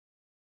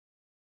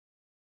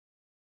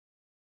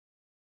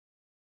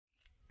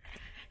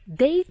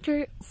Day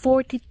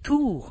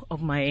 42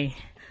 of my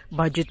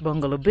budget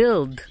bungalow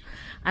build.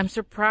 I'm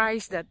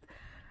surprised that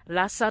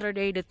last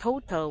Saturday the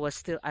total was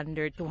still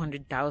under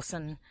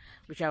 200,000,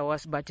 which I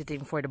was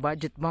budgeting for the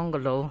budget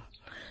bungalow.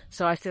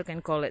 So I still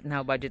can call it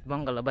now budget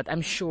bungalow, but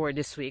I'm sure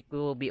this week we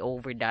will be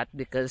over that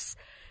because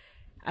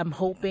I'm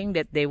hoping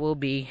that they will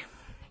be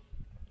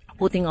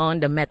putting on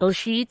the metal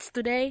sheets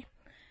today.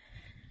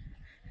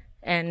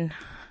 And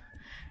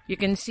you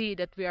can see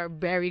that we are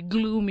very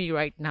gloomy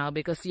right now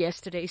because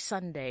yesterday,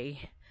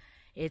 Sunday,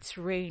 it's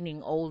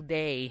raining all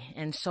day,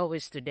 and so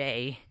is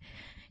today.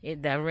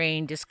 The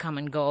rain just come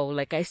and go.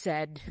 Like I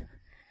said,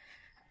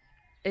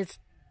 it's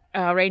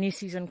rainy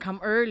season come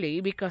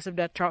early because of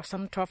that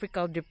some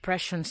tropical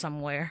depression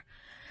somewhere.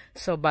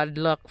 So bad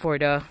luck for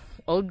the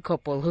old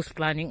couple who's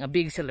planning a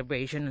big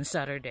celebration on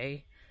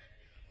Saturday.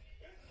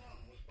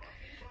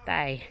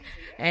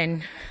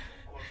 And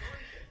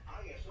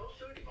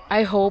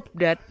I hope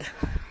that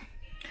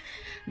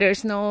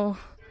there's no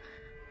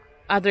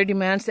other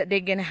demands that they're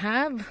gonna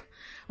have.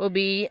 Will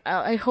be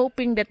I'm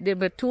hoping that there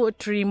were 2 or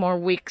 3 more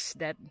weeks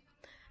that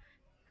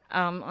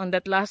on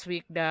that last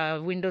week the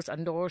windows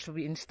and doors will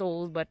be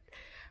installed, but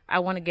I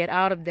want to get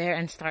out of there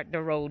and start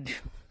the road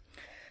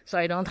so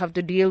I don't have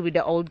to deal with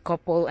the old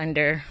couple and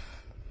their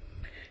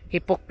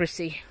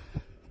hypocrisy.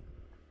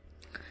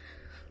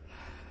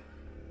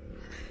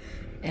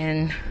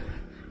 And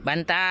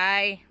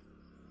bantay.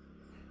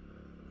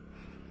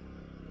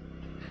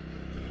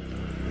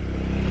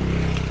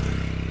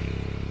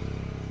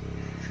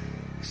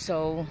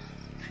 So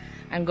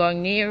I'm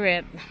going near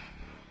it.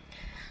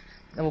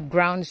 The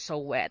ground is so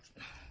wet.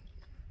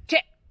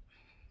 Check.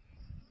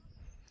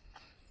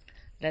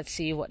 Let's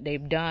see what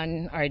they've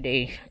done. Are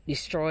they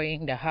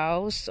destroying the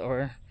house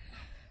or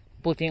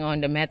putting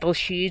on the metal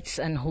sheets,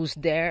 and who's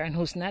there and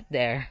who's not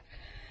there?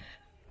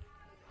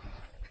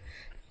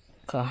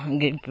 I'm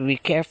going to be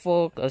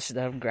careful because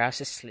the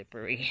grass is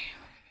slippery.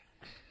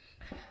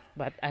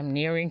 But I'm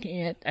nearing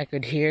it. I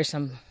could hear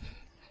some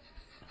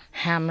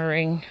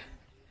hammering.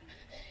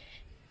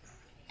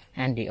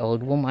 And the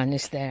old woman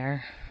is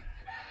there.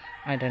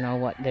 I don't know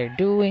what they're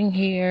doing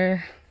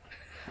here.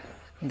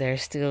 They're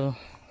still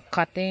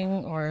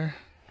cutting or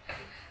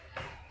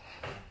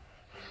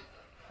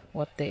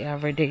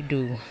whatever they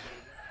do.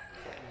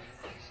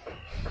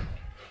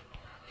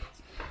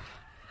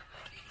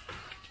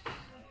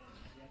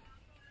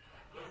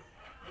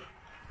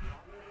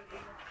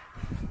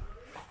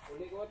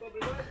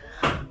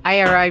 I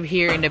arrived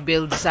here in the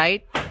build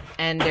site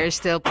and they're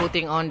still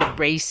putting on the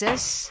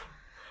braces.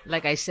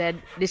 Like I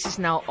said, this is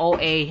now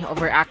OA,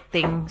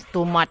 overacting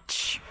too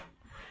much.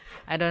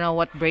 I don't know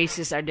what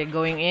braces are they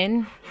going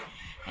in.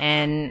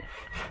 And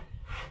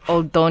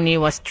old Tony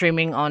was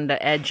trimming on the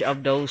edge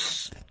of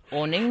those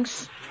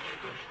awnings.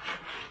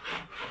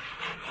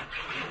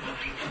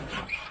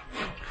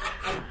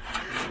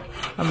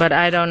 But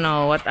I don't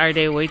know, what are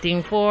they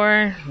waiting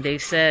for? They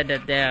said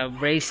that the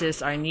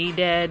braces are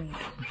needed.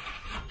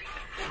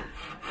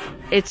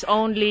 It's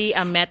only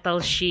a metal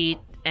sheet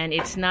and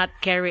it's not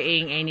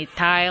carrying any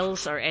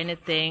tiles or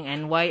anything.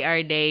 And why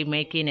are they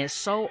making it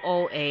so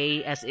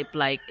OA as if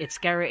like it's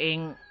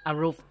carrying a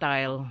roof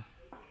tile?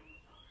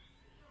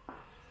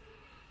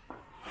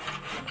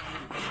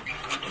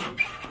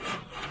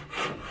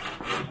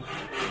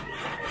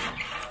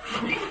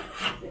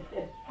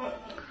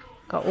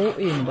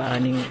 Kauin ba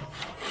aning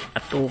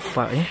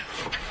atupa eh?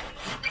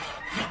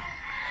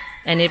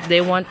 And if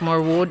they want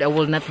more wood, I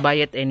will not buy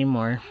it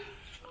anymore.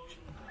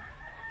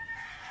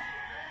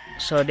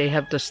 So they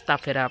have to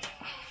stuff it up.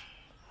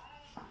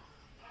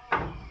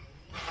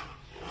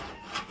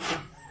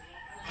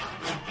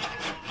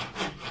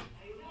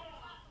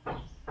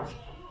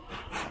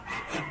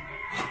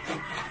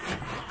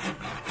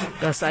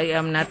 Because I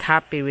am not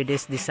happy with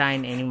this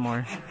design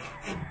anymore.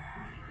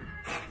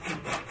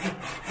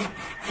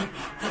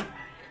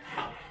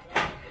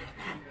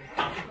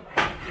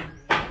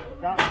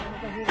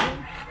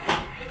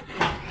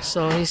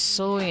 So he's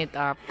sewing it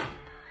up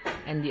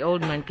and the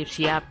old man keeps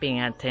yapping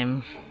at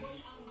him.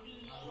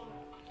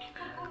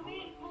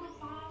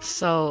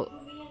 So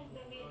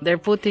they're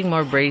putting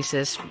more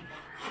braces,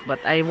 but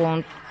I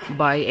won't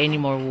buy any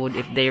more wood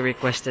if they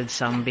requested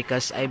some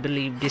because I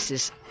believe this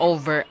is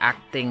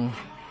overacting.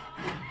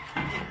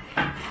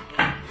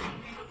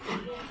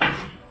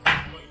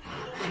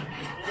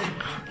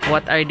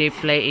 What are they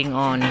playing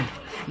on?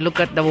 Look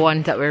at the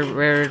one that we're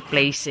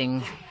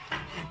replacing.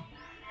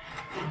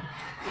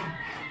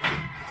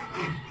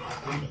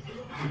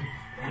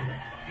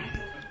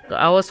 So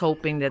I was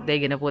hoping that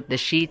they're gonna put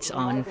the sheets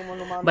on,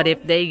 but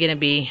if they're gonna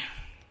be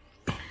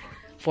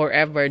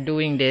forever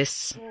doing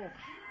this,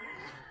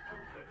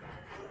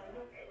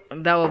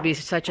 that will be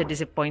such a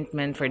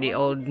disappointment for the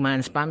old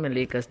man's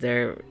family because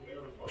their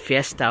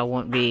fiesta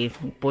won't be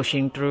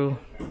pushing through.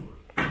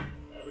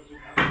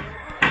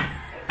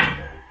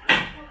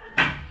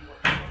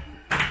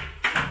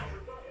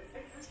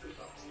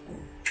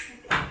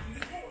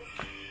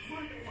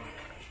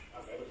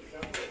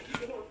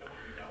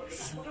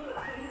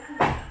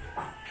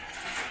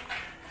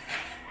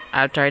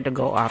 I'll try to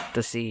go up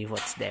to see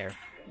what's there.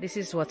 This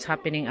is what's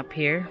happening up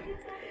here.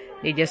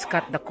 They just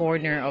cut the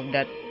corner of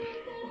that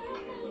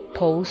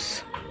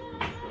post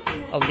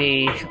of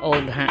the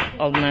old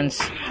man's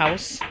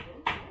house.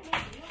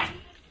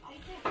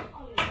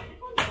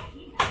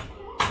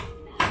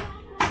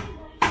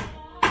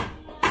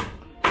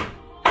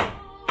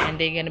 And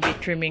they're gonna be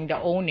trimming the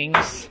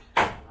awnings.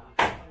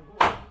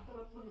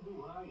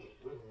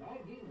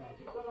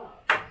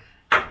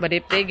 But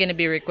if they're gonna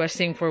be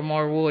requesting for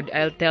more wood,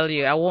 I'll tell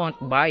you, I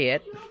won't buy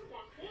it.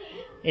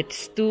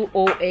 It's too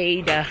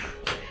OA, the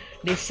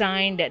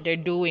design that they're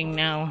doing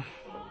now.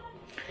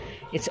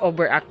 It's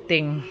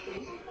overacting.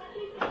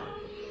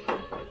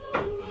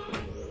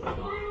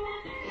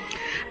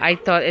 I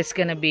thought it's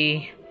gonna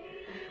be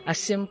as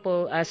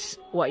simple as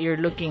what you're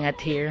looking at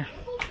here.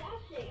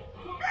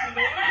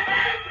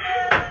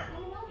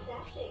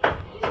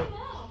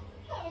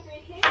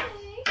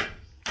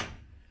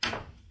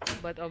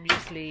 But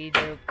obviously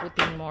they're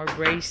putting more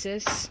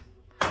braces.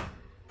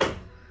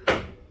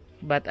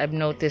 But I've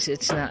noticed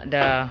it's not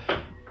the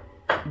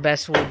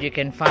best wood you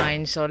can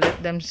find, so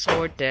let them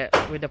sort it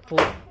with the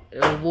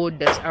wood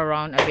that's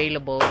around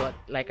available. But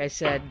like I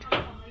said,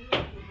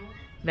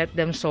 let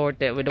them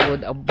sort it with the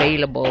wood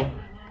available,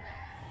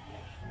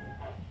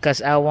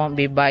 because I won't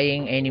be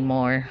buying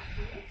anymore.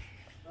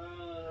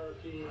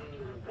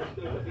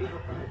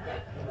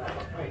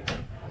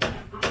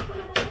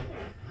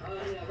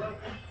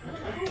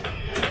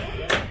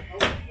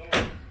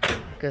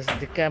 Because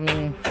they're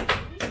coming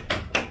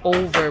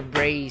over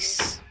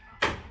brace.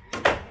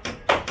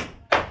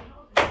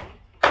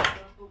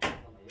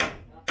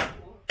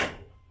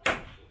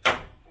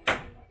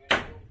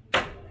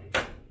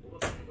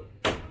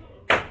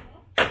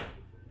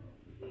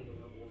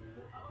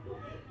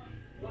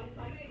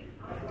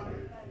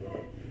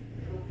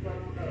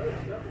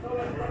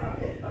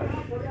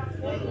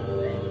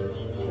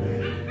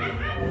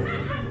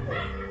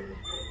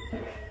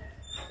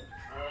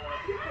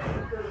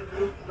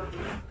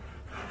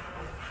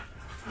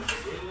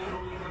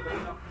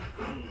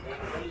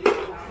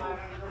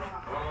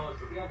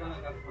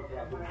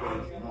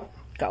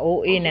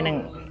 Ka-OA na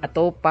ng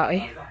atopa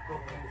eh.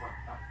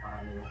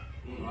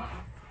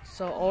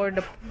 So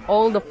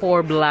all the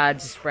four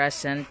bloods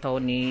present,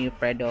 Tony,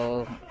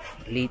 Fredo,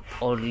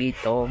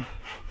 Lito.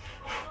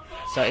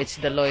 So it's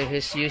the lawyer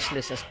who's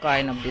useless as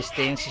kind of these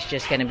things. He's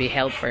just gonna be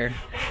helper.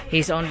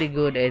 He's only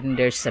good in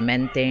their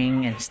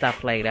cementing and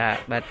stuff like that.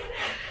 But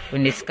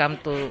when it's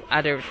come to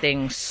other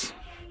things,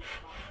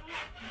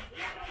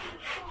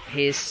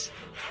 he's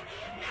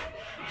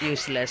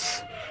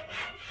useless.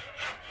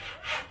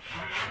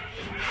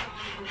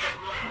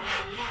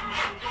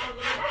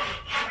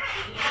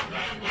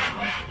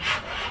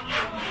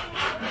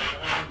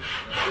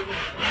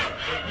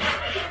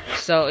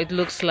 So it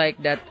looks like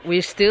that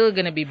we're still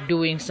gonna be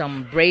doing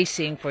some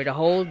bracing for the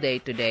whole day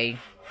today.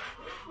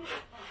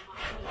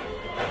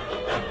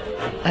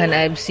 And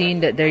I've seen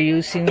that they're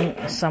using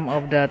some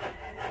of that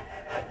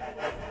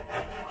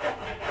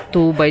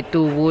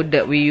 2x2 wood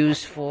that we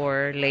use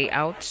for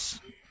layouts.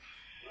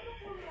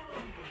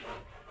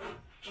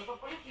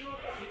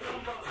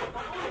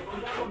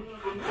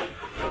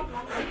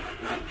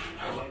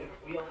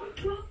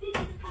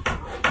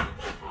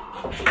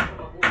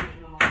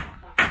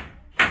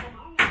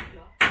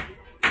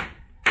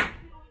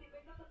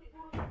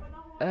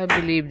 I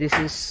believe this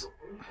is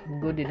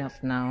good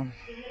enough now,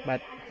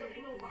 but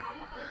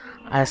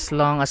as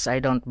long as I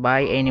don't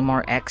buy any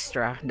more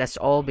extra, that's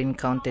all been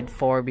counted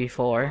for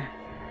before,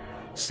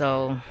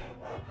 so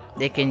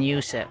they can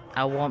use it.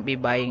 I won't be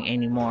buying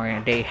any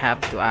more. They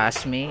have to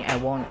ask me. I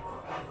won't.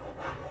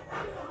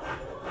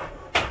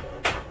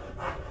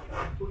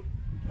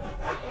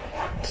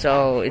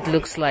 So it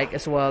looks like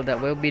as well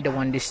that we'll be the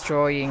one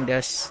destroying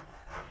this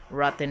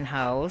rotten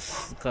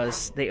house,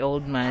 because the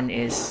old man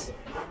is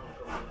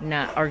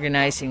not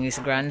organizing his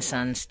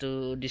grandsons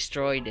to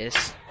destroy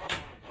this.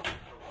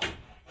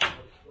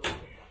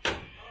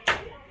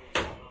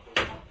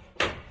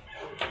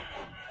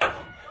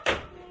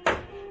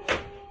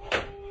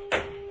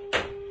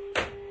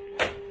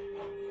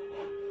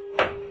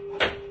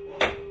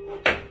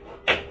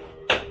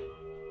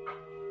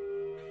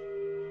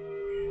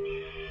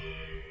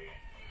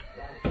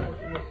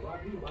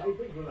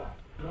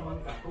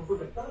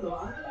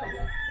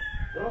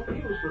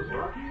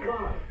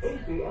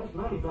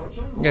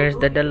 There's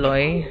the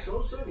Deloy.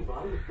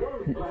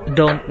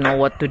 Don't know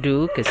what to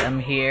do because I'm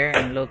here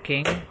and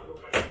looking,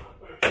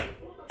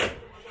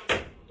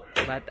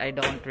 but I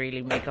don't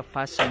really make a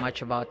fuss so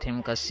much about him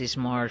because he's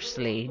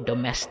mostly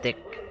domestic.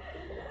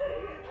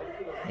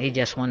 He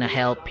just want to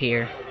help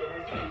here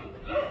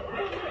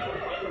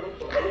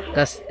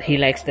because he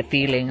likes the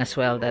feeling as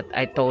well that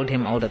I told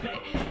him all that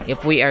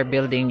if we are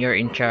building, you're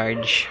in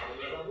charge.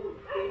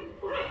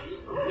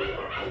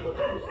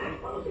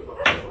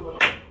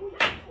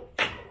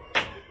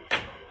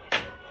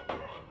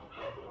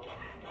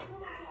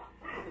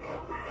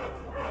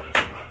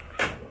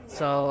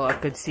 So I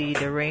could see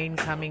the rain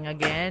coming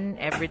again.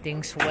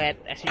 Everything's wet,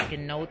 as you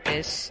can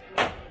notice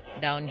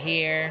down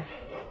here.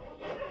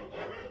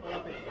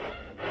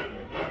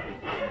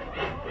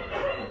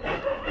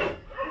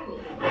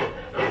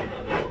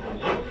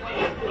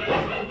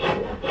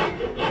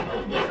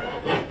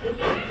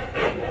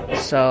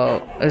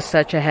 So it's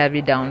such a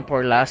heavy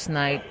downpour last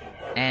night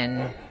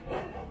and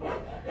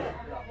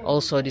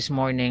also this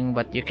morning,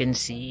 but you can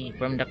see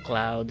from the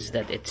clouds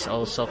that it's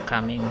also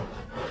coming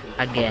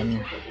again.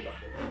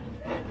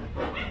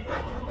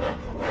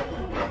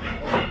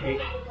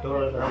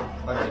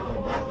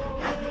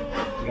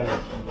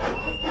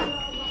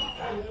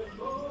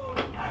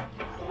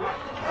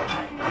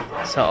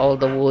 So all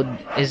the wood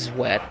is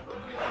wet.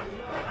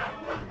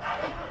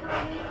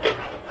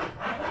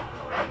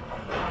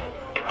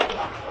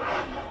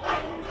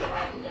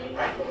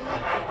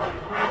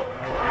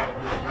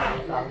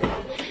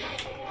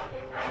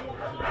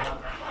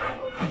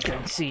 You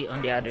can see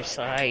on the other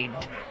side.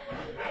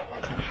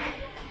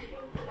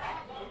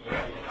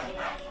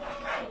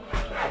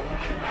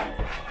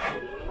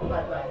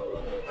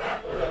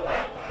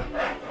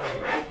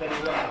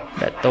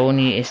 That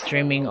Tony is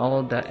trimming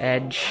all the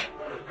edge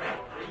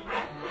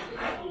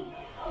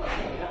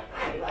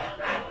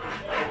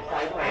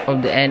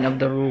of the end of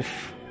the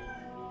roof.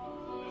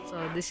 So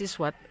this is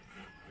what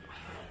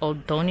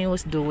old Tony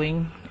was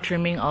doing,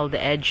 trimming all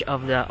the edge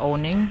of the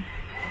awning,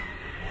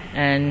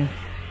 and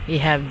he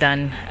have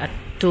done a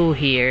 2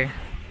 here,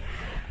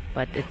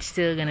 but it's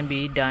still gonna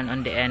be done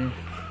on the end.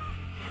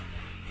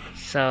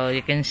 So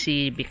you can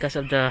see because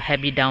of the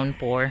heavy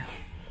downpour,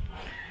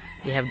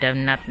 they have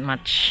done not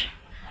much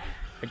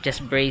but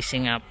just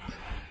bracing up.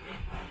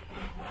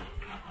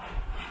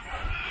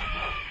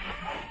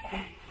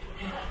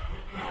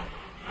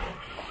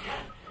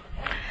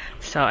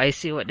 So I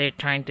see what they're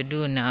trying to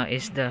do now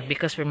is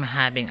because we're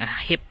having a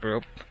hip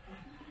roof,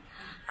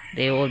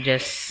 they will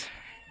just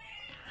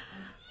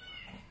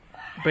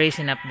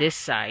bracing up this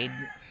side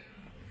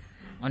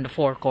on the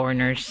 4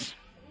 corners.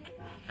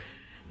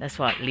 That's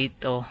what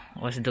Lito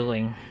was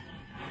doing,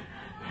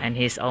 and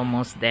he's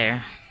almost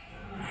there,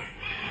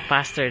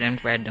 faster than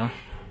Fredo,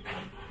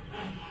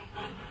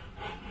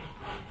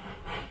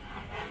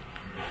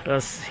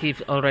 because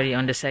he's already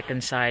on the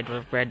second side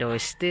where Fredo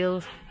is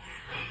still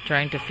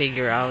trying to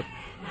figure out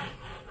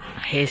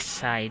his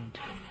side.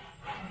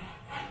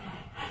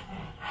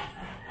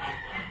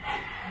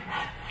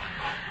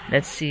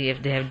 Let's see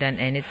if they have done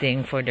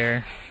anything for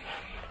their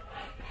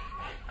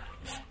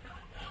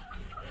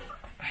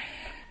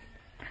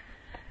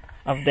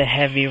of the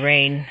heavy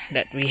rain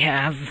that we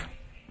have.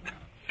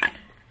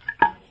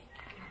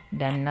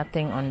 Done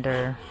nothing on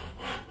their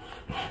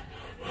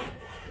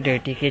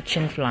dirty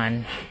kitchen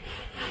plan.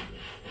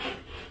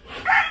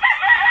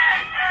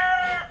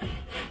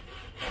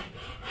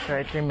 So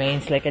it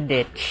remains like a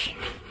ditch.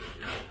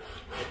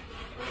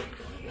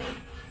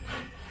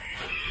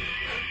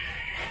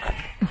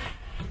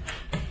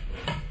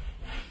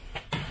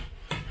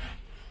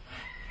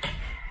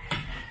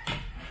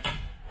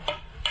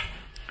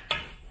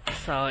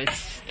 So it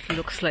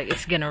looks like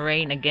it's gonna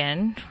rain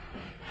again.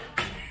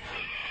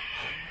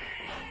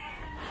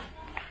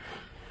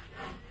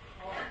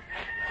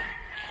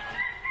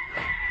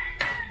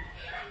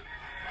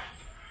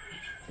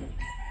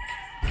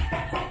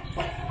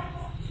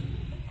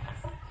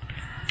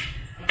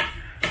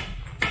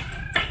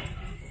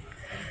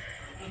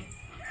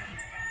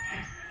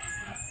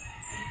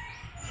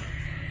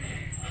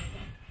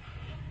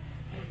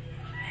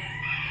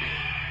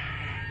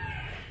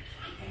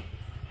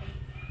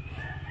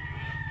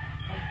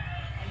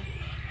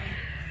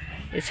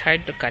 It's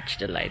hard to catch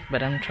the light,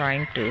 but I'm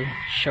trying to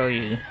show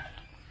you.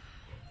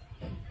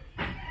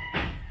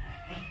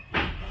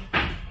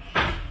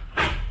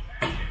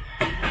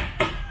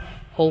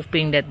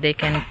 Hoping that they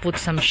can put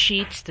some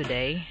sheets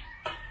today.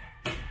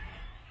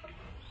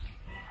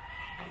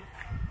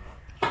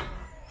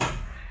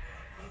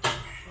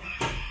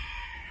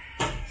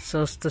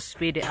 So to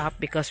speed it up,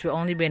 because we're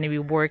only going to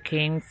be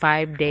working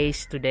 5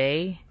 days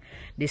today,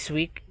 this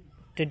week,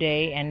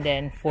 today, and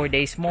then 4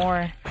 days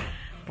more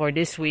for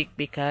this week,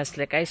 because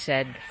like I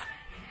said,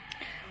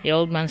 the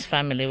old man's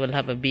family will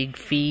have a big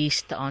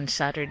feast on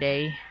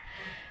Saturday,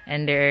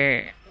 and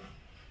they're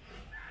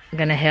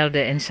gonna hold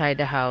it inside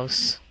the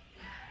house.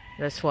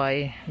 That's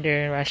why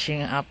they're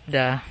rushing up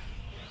the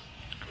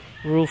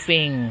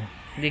roofing.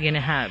 They're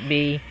gonna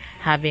be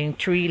having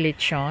 3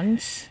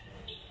 lechons.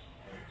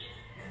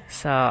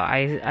 So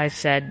I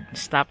said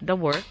stop the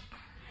work.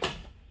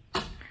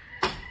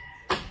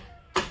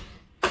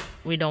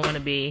 We don't want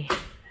to be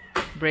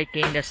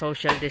breaking the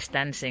social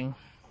distancing,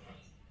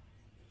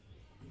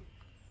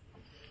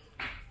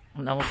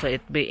 and also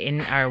it be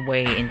in our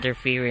way,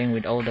 interfering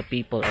with all the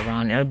people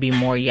around. It'll be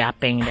more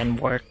yapping than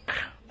work,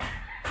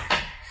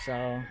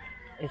 so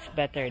it's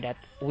better that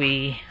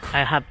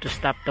I have to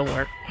stop the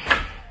work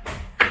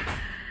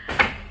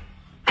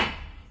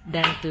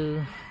than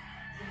to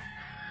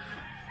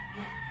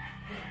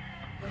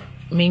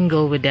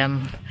mingle with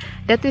them.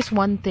 That is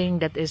one thing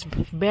that is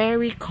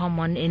very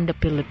common in the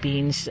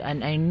Philippines,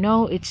 and I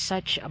know it's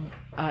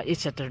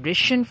it's a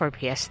tradition for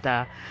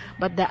fiesta,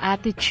 but the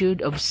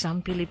attitude of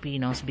some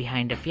Filipinos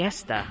behind the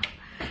fiesta,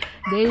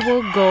 they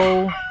will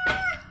go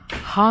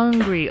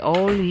hungry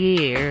all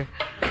year,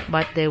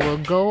 but they will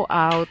go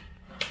out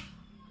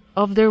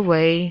of their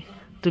way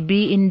to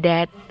be in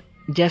debt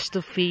just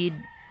to feed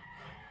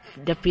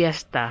the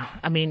fiesta.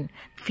 I mean,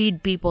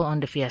 feed people on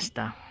the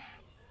fiesta.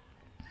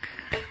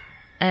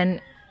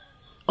 And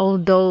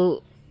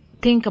although,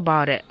 think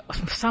about it,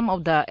 some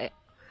of the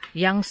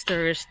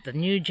youngsters, the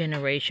new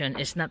generation,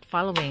 is not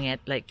following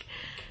it. Like,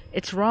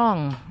 it's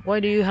wrong. Why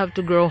do you have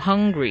to grow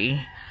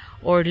hungry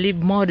or live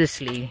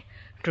modestly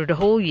through the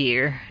whole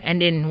year,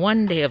 and in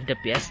one day of the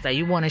fiesta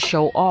you want to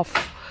show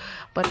off?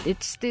 But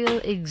it still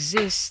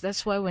exists.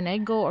 That's why when I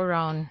go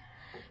around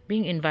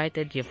being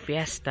invited to a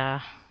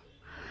fiesta,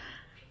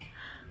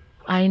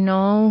 I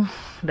know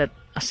that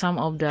some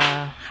of the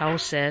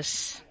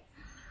houses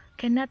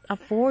cannot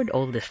afford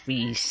all the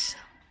fees,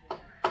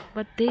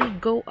 but they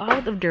go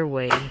out of their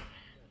way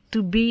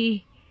to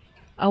be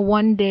a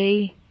one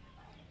day,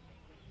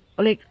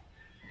 like,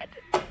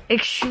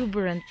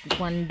 exuberant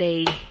one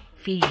day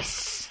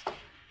feast.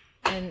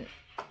 And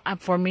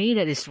for me,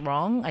 that is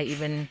wrong. I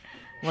even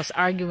was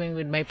arguing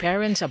with my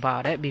parents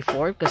about it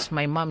before, because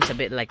my mom's a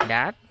bit like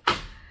that.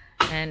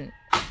 And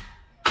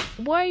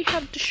why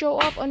have to show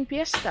off on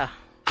fiesta?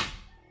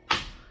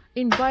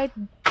 Invite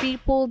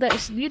people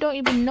that you don't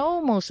even know,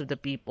 most of the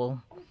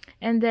people,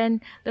 and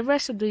then the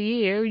rest of the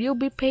year you'll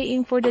be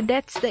paying for the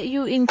debts that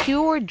you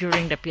incurred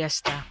during the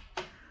fiesta.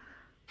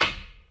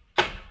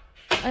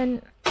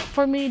 And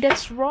for me,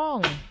 that's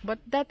wrong. But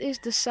that is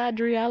the sad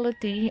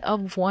reality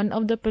of one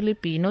of the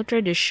Filipino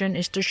tradition,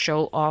 is to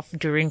show off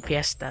during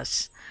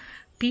fiestas.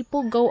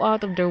 People go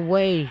out of their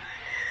way,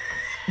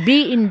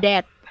 be in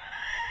debt,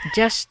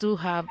 just to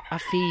have a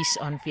feast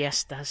on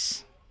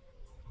fiestas.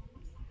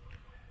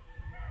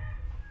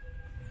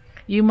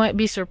 You might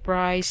be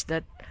surprised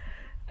that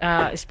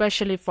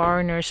especially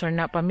foreigners who are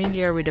not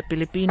familiar with the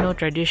Filipino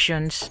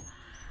traditions,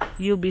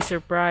 you'll be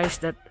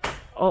surprised that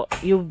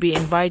you'll be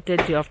invited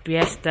to a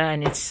fiesta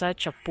and it's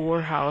such a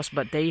poor house,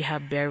 but they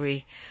have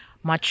very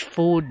much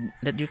food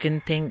that you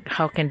can think,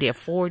 how can they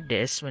afford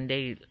this, when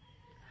they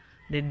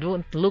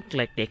don't look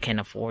like they can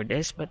afford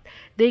this, but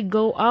they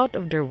go out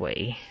of their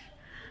way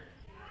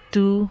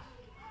to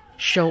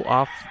show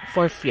off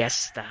for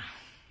fiesta.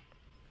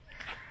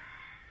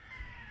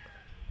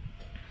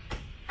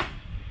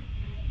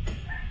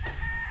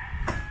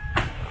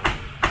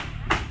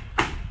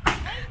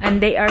 And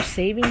they are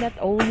saving that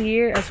all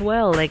year as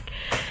well. Like,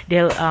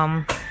 they'll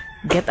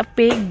get a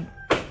pig,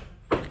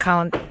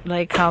 count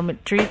like how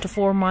 3 to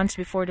 4 months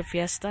before the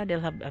fiesta,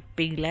 they'll have a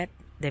piglet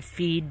they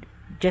feed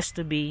just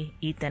to be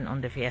eaten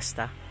on the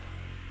fiesta.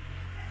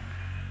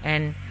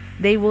 And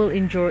they will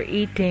enjoy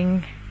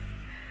eating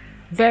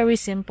very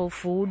simple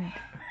food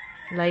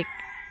like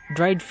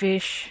dried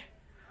fish,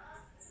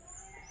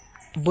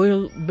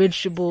 boiled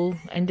vegetable,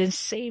 and then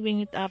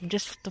saving it up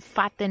just to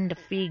fatten the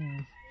pig.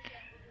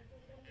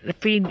 The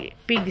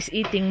pig is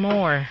eating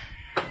more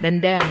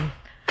than them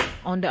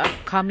on the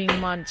upcoming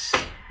months,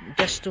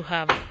 just to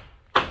have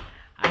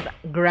a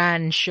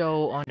grand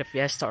show on the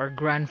fiesta or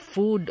grand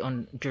food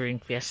on during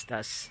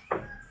fiestas.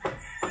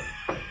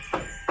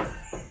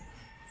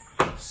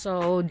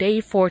 So day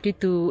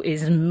 42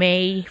 is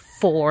May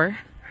 4.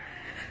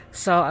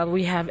 So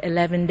we have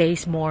 11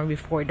 days more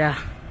before the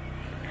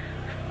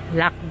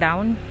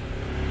lockdown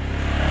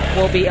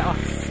will be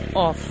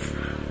off.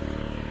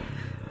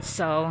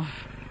 So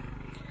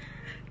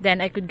then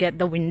I could get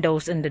the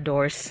windows and the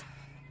doors.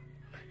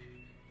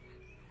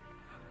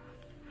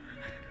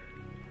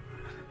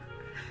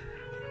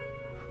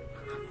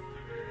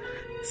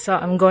 So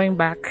I'm going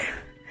back.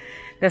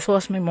 This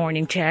was my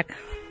morning check.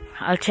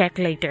 I'll check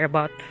later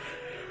about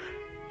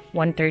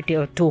 1:30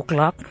 or 2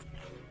 o'clock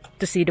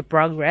to see the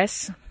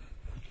progress.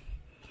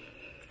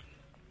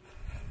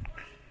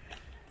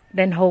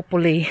 Then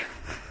hopefully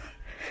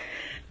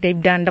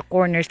they've done the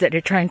corners that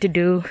they're trying to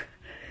do,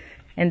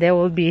 and they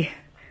will be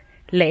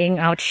laying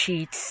out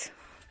sheets.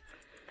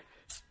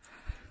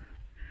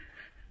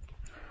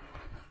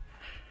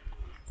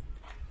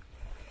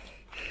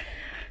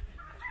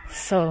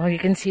 So you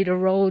can see the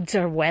roads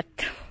are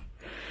wet.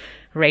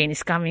 Rain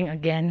is coming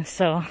again.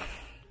 So,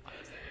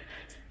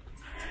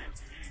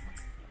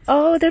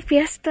 oh, the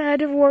fiesta,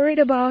 they're worried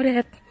about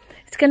it.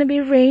 It's gonna be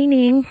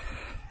raining.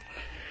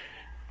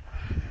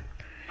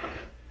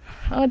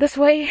 Oh, that's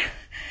why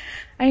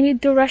I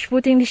need to rush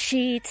putting the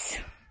sheets.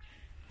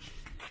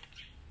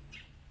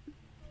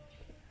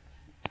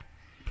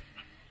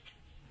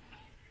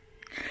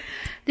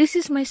 This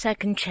is my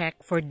second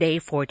check for day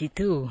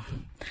 42.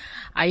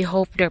 I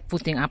hope they're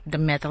putting up the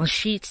metal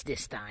sheets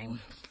this time,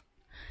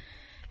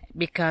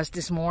 because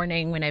this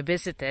morning when I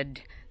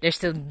visited, they're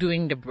still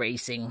doing the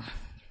bracing.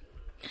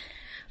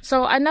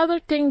 So another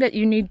thing that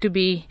you need to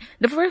be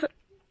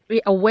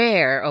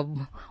aware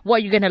of,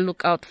 what you're gonna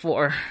look out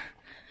for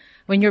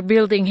when you're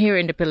building here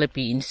in the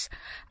Philippines.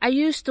 I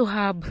used to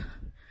have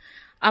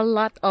a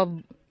lot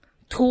of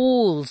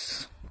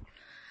tools.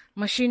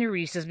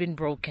 Machineries has been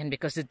broken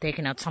because they've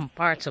taken out some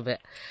parts of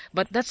it.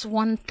 But that's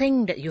one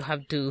thing that you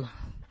have to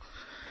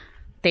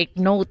take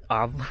note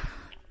of,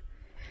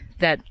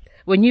 that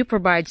when you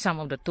provide some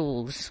of the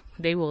tools,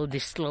 they will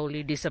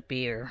slowly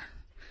disappear.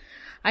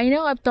 I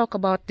know I've talked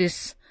about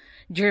this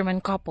German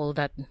couple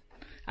that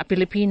a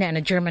Filipina and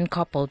a German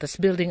couple that's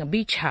building a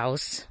beach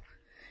house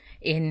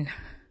in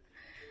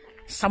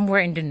somewhere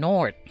in the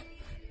north,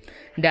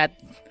 that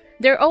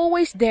they're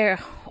always there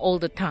all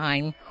the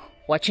time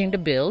watching the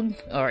build,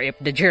 or if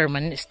the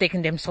German is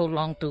taking them so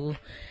long to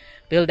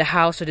build a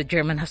house, so the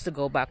German has to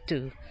go back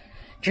to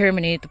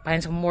Germany to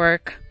find some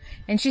work,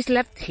 and she's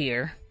left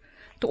here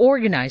to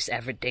organize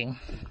everything.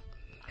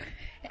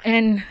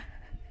 And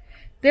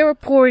they were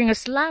pouring a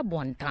slab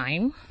one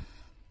time.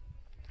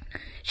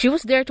 She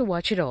was there to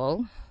watch it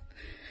all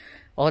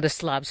the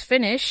slabs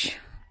finish,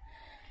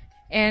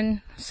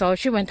 and so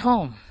she went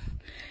home.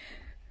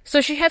 So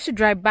she has to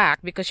drive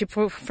back because she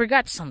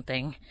forgot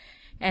something,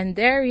 and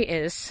there he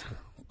is,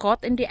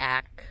 caught in the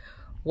act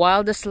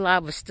while the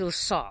slab was still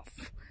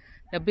soft.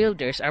 The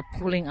builders are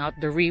pulling out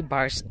the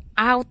rebars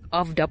out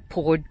of the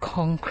poured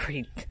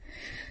concrete.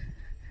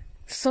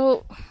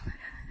 So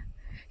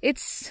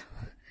it's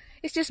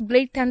just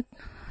blatant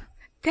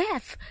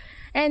theft.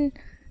 And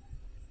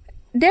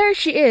there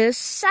she is,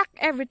 sack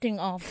everything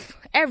off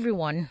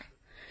everyone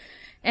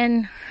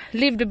and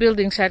leave the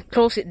building site,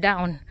 close it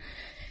down.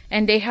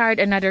 And they hired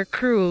another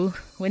crew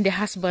when the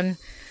husband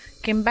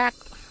came back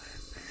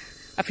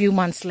a few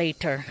months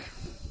later.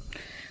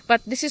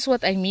 But this is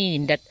what I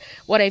mean, that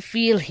what I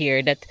feel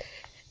here, that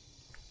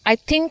I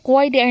think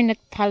why they are not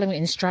following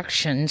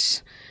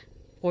instructions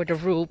for the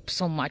roof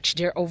so much,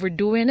 they're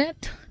overdoing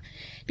it.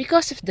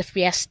 Because of the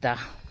fiesta,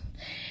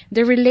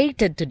 they're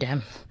related to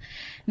them.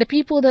 The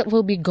people that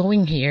will be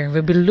going here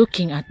will be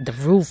looking at the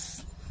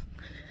roof.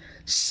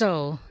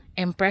 So,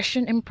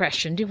 impression,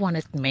 they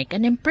wanted to make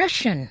an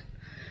impression.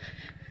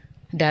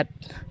 That,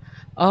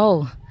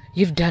 oh,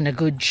 you've done a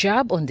good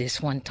job on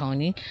this one,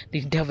 Tony.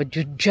 You've done a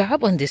good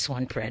job on this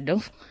one,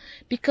 Fredo.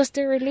 Because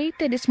they're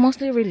related. It's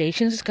mostly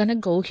relations is gonna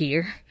go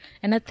here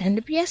and attend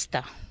the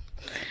fiesta.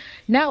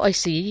 Now I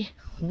see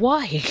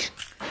why.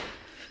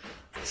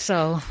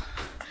 So,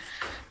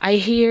 I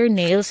hear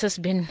nails has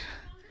been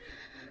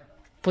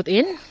put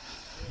in.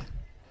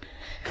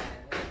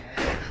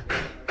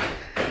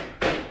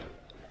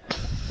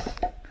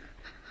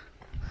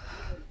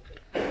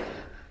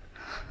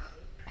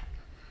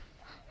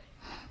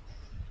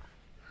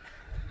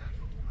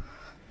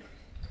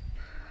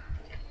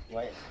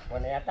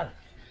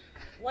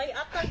 Why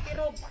atang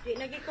pero di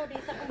lagi ko di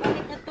sa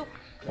kumalit na to.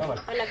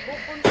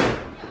 Palagbukon.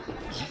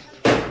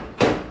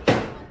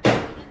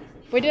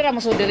 Pwede ra mo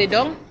so diri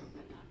dong?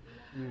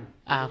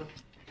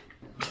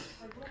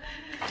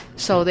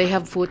 So they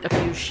have put a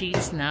few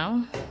sheets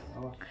now.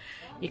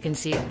 You can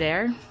see it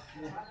there.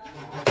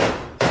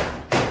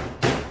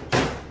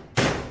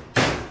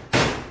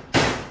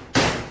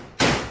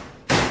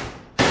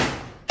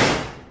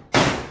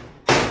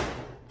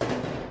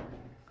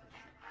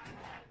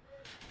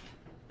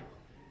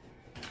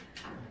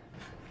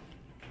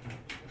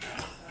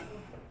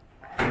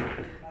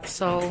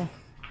 So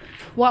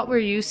what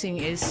we're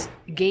using is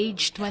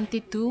gauge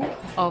 22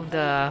 of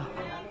the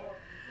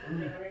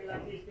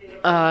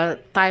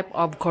type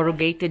of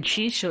corrugated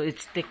sheet, so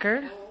it's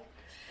thicker.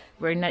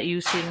 We're not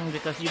using,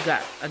 because you got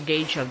a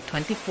gauge of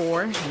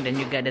 24 and then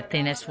you got the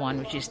thinnest one,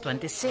 which is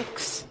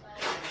 26.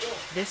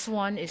 This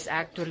one is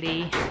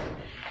actually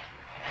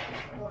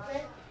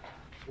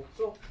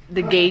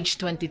the gauge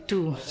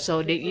 22,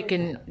 so they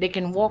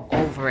can walk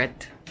over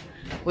it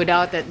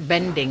without it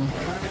bending.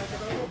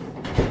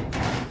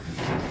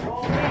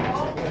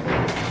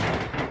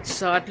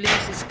 So at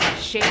least it's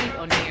shade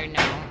on here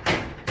now.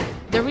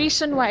 The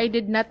reason why I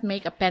did not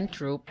make a pent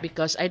roof,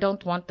 because I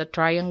don't want the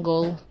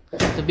triangle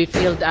to be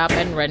filled up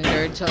and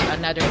rendered, so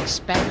another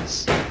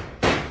expense.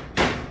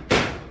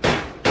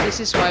 This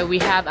is why we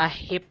have a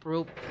hip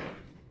roof.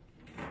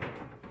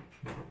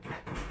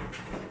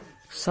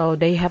 So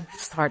they have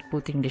started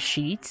putting the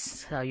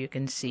sheets, so you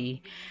can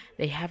see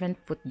they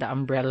haven't put the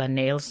umbrella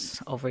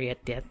nails over it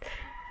yet.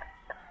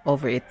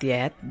 But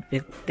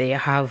they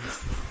have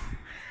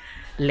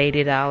laid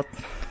it out,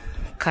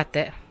 cut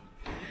it,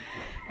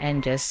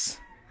 and just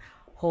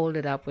hold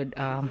it up with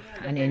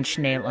an inch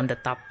nail on the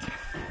top.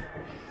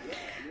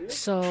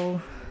 So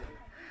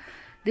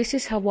this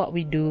is what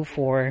we do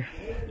for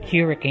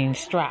hurricane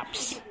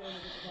straps.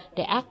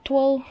 The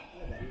actual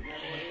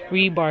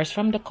rebars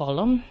from the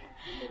column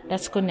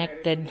that's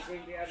connected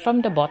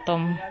from the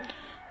bottom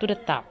to the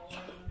top,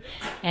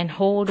 and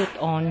hold it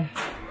on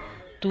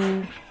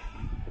to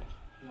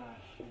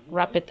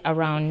wrap it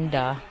around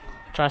the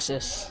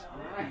trusses.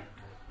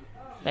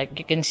 Like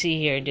you can see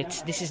here,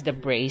 this is the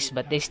brace,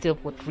 but they still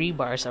put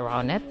rebars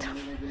around it.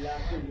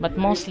 But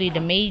mostly the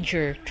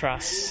major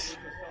truss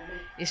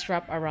is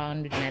wrapped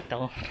around with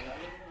metal.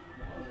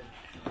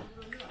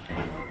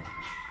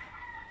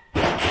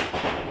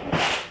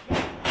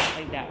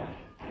 Like that.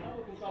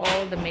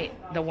 All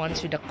the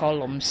ones with the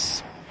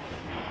columns.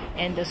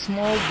 And the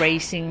small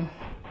bracing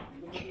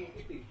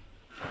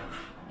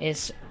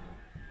is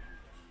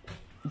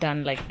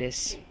done like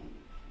this.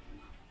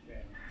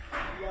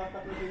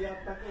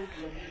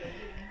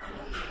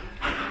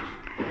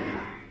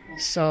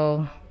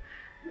 So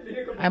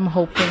I'm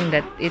hoping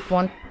that it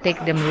won't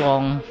take them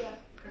long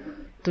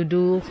to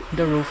do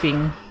the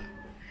roofing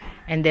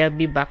and they'll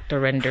be back to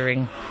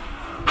rendering,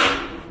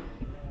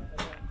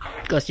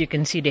 because you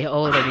can see they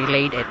already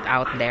laid it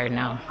out there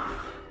now.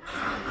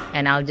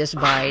 And I'll just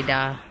buy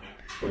the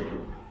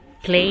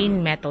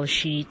plain metal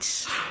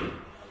sheets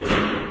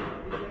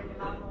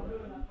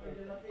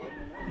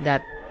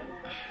that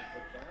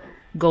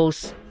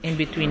goes in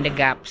between the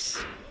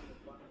gaps.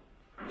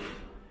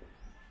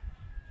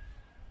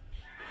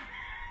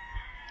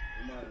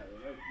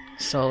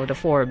 So the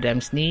 4 of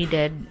them's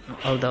needed,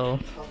 although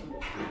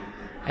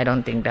I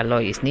don't think the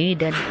alloy is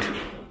needed.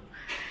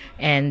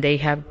 And they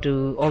have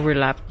to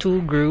overlap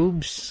 2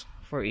 grooves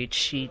for each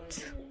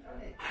sheet.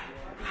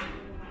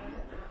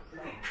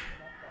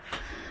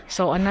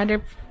 So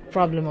another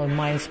problem of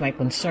mine, my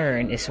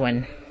concern, is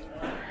when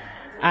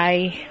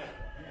I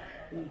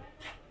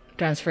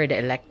transfer the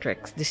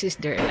electrics. This is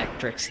their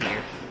electrics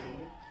here.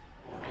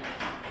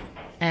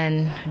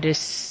 And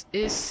this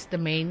is the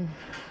main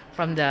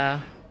from the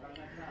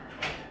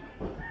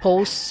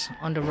posts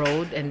on the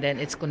road, and then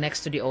it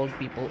connects to the old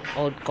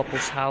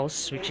couple's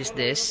house, which is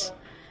this.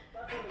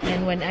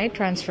 And when I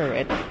transfer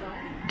it,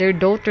 their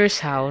daughter's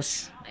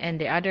house and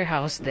the other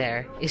house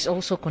there is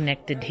also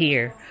connected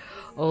here,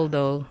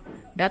 although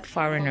that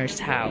foreigner's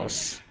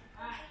house,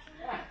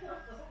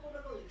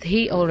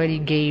 he already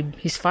gave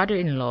his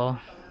father-in-law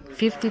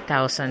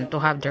 50,000 to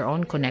have their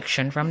own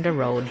connection from the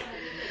road,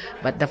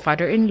 but the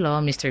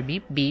father-in-law, Mr.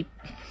 Beep Beep,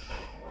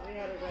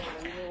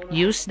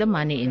 used the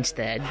money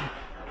instead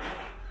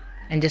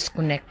and just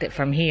connect it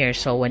from here.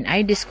 So when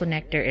I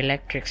disconnect their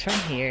electrics from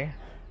here,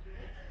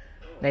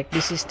 like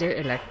this is their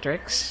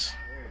electrics,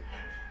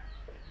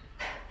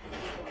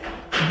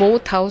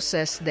 both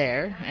houses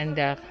there and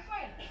the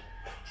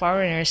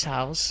foreigner's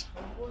house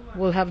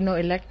will have no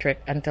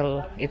electric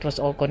until it was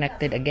all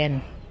connected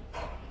again.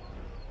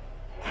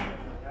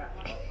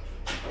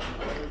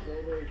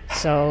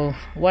 So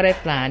what I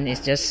plan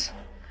is just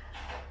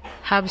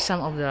have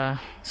some of the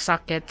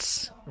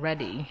sockets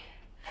ready,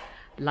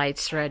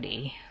 lights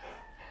ready,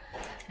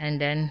 and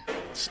then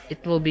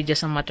it will be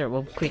just a matter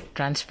of quick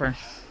transfer.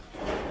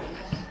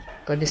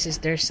 So this is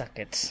their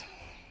sockets.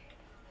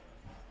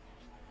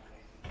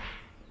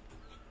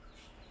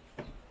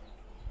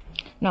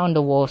 Now on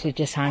the walls it's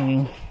just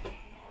hanging.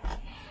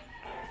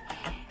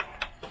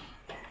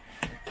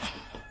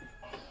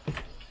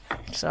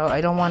 So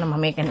I don't want to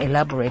make an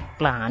elaborate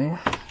plan.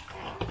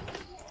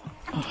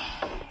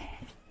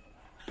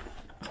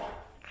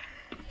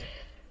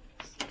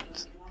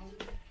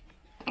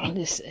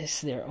 This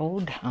is their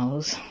old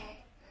house.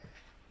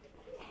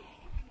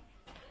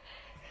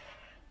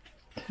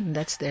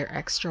 That's their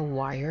extra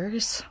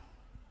wires.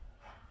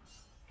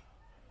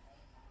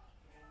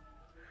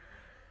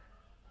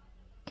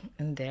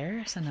 And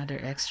there's another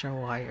extra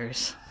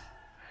wires.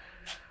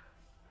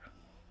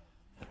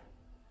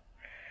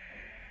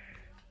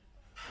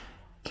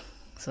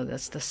 So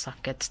that's the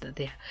sockets that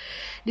they have.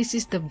 This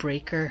is the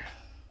breaker.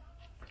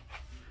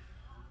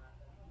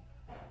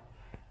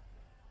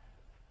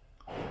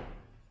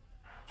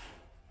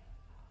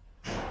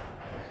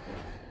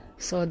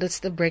 So that's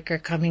the breaker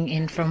coming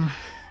in from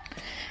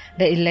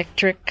the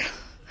electric.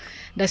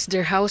 That's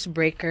their house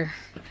breaker,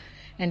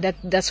 and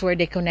that's where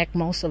they connect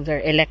most of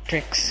their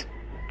electrics.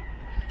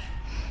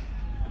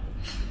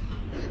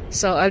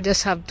 So I'll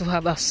just have to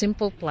have a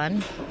simple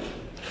plan,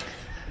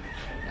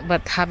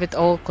 but have it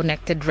all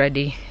connected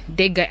ready.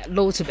 They got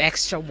loads of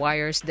extra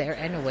wires there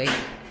anyway.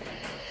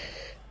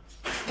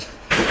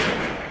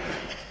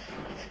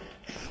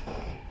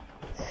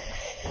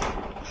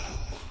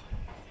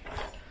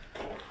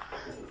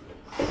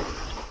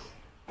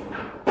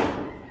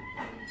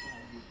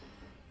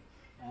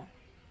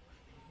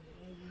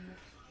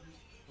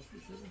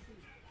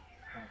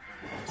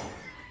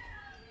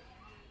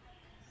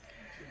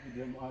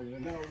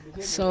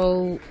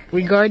 So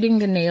regarding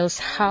the nails,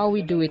 how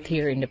we do it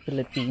here in the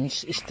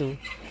Philippines is to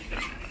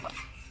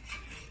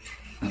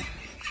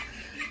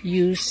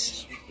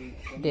use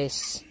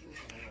this.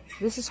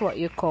 This is what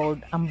you call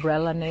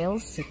umbrella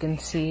nails. You can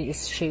see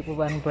it's shape of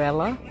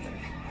umbrella.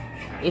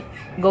 It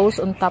goes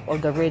on top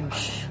of the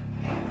ridge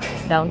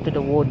down to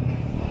the wood.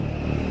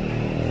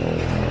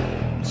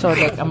 So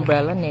like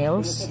umbrella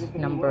nails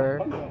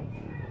number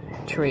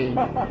 3.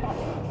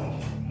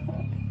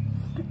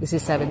 This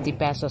is 70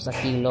 pesos a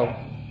kilo.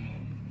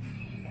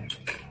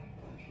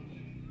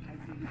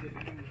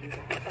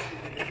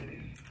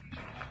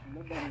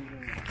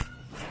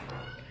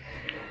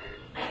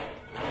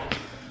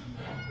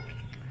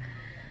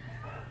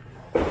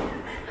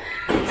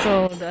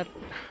 So that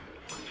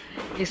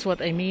is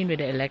what I mean with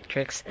the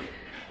electrics.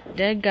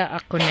 They got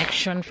a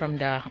connection from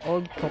the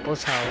old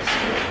couple's house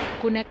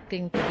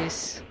connecting to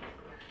this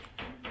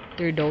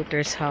their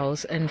daughter's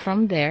house, and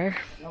from there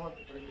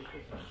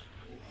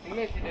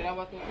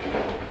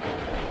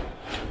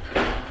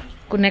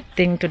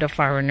connecting to the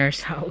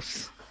foreigner's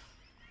house.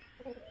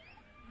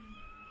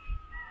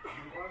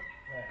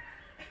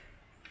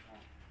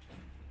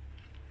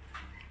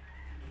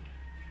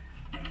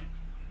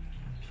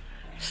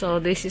 So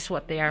this is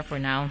what they are for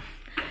now.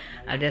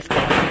 I'll just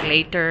come back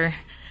later,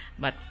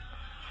 but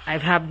I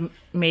have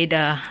made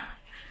a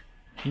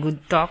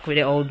good talk with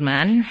the old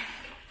man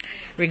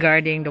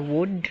regarding the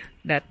wood,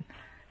 that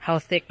how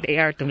thick they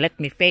are, to let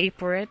me pay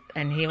for it,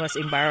 and he was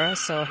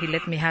embarrassed, so he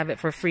let me have it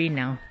for free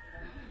now.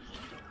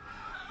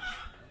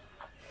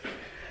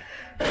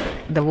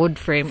 The wood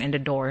frame and the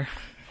door.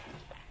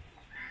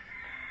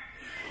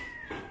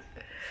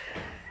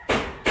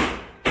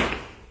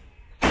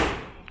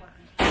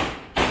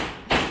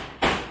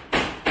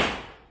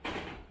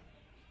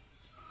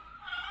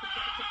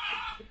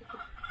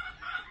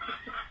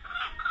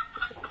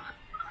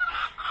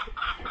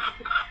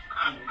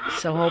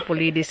 So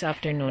hopefully this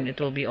afternoon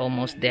it will be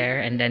almost there,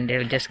 and then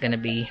they're just gonna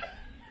be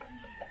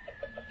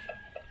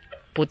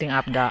putting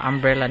up the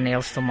umbrella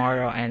nails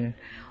tomorrow, and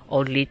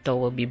old Lito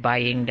will be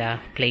buying the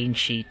plain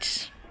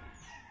sheets.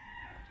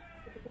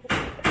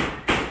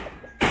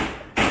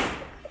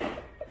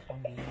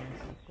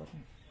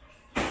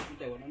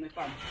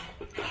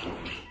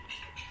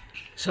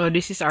 So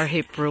this is our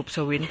hip rope.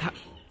 So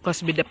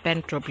because with the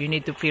pent rope you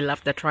need to fill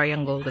up the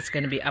triangle that's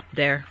gonna be up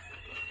there.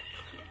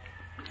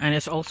 And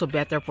it's also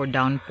better for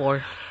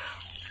downpour.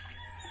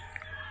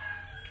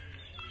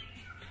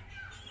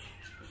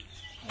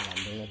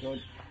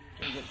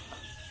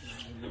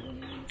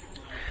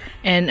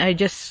 And I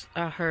just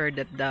heard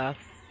that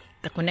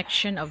the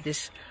connection of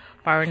this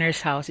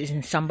foreigner's house is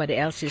in somebody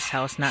else's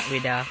house, not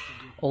with the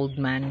old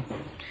man,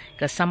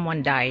 because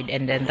someone died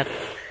and then the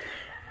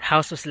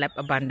house was left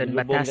abandoned,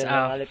 but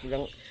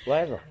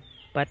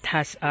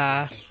has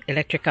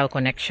electrical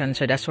connection,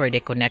 so that's where they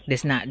connect.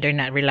 They're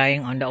not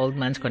relying on the old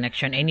man's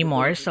connection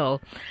anymore.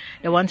 So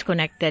the ones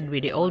connected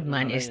with the old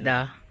man is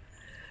the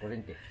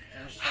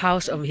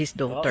house of his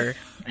daughter,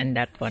 and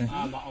that one.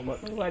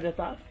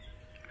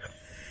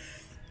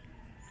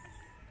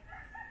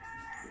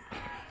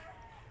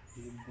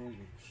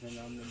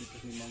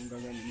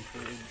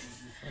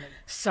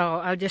 So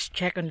I'll just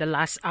check on the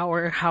last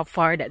hour how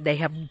far that they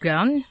have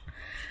gone.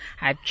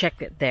 I've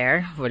checked it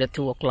there for the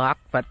 2 o'clock,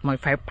 but my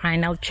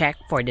final check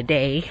for the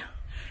day,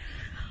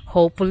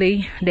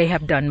 hopefully they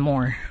have done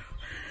more.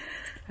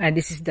 And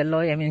this is the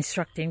lawyer I'm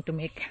instructing to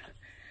make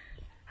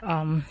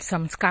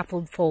some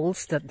scaffold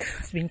folds that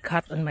has been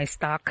cut on my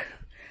stock,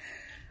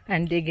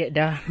 and they get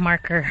the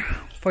marker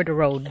for the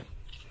road.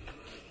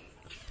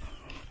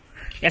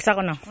 Yes,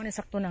 ako na.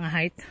 Sakto na nga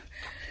height.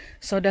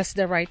 So that's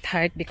the right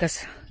height,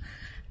 because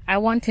I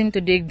want him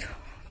to dig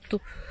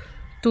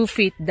 2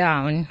 feet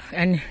down,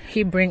 and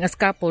he bring a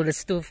scaffold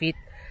that's 2 feet.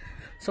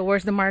 So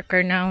where's the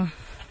marker now?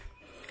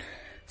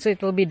 So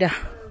it will be the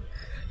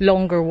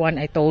longer one,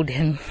 I told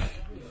him.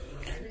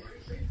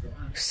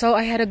 So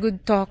I had a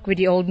good talk with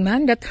the old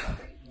man that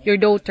your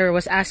daughter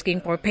was asking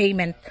for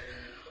payment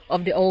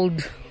of the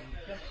old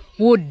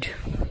wood.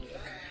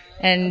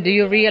 And do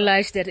you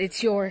realize that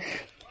it's your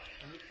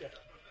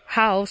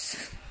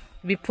house?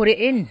 We put it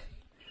in.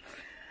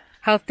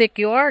 How thick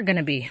you are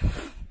gonna be.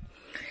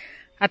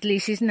 At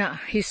least he's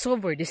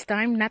sober this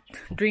time, not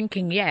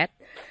drinking yet,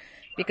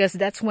 because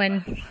that's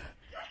when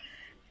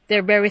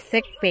they're very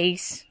thick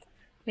face,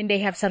 when they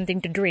have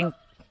something to drink.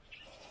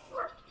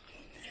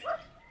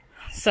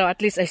 So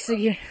at least I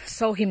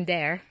saw him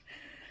there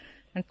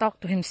and talk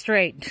to him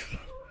straight.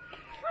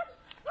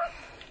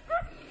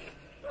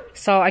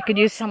 So I could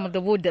use some of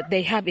the wood that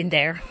they have in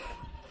there.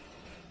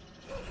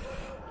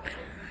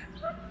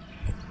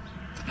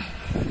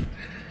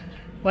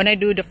 When I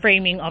do the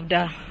framing of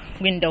the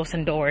windows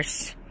and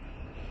doors.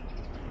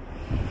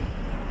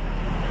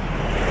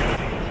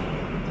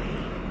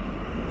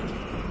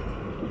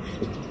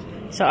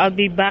 So I'll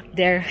be back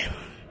there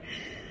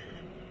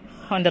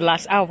on the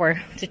last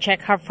hour to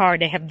check how far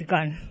they have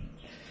gone.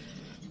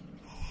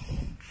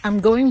 I'm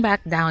going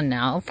back down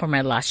now for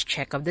my last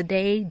check of the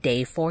day,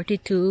 day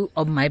 42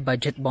 of my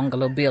budget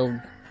bungalow build.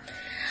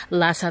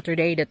 Last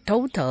Saturday, the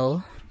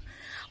total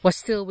was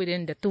still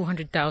within the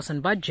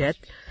 200,000 budget,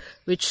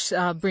 which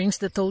brings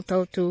the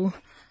total to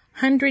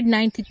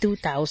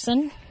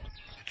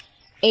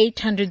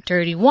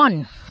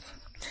 192,831.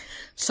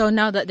 So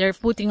now that they're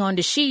putting on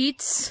the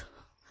sheets,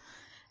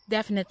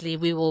 definitely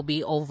we will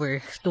be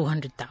over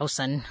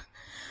 200,000.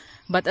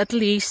 But at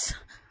least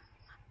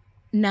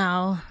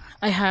now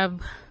I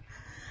have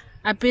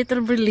a bit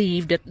of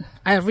relief that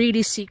I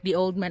really seek the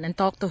old man and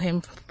talk to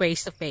him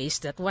face to face,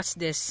 that what's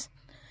this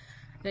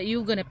that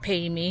you're gonna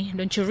pay me?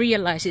 Don't you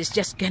realize it's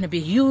just gonna be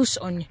used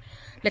on,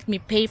 let me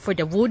pay for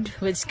the wood,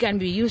 it's gonna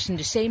be used in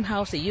the same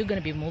house that you're gonna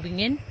be moving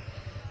in.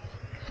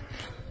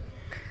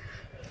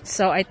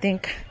 So I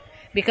think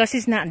because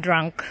he's not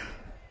drunk,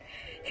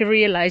 he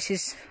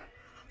realizes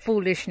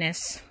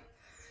foolishness.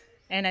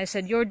 And I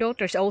said, your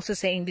daughter's also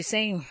saying the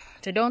same,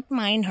 so don't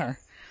mind her.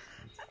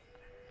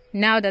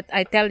 Now that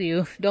I tell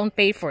you, don't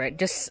pay for it,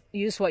 just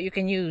use what you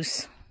can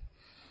use.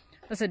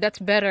 I said, that's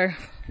better,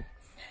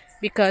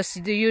 because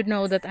do you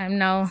know that I'm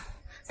now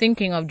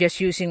thinking of just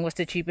using what's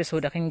the cheapest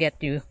wood I can get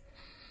you,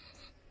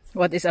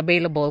 what is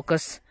available.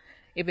 Because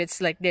if it's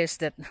like this,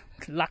 that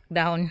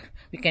lockdown,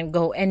 we can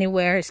go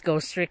anywhere, it's go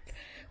strict,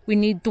 we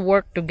need to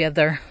work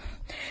together.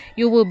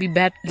 You will be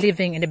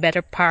living in a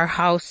better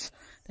powerhouse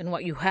than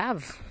what you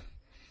have.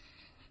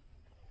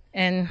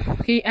 and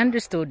he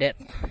understood it.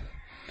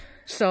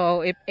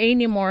 So if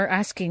any more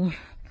asking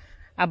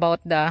about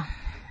the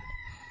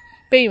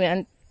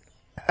payment,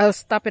 I'll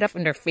stop it up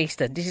in their face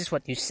that this is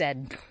what you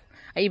said.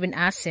 I even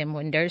asked him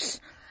when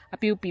there's a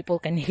few people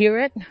can hear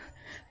it.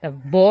 The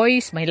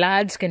boys, my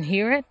lads can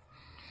hear it.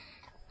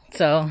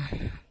 So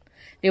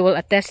they will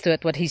attest to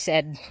it what he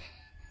said.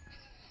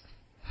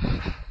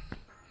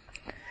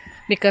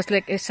 Because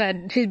like I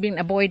said, he's been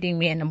avoiding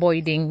me and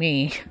avoiding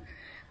me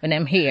when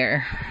I'm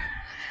here.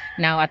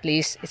 Now at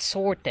least it's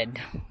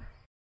sorted.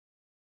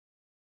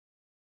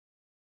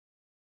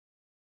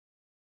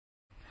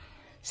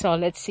 So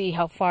let's see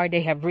how far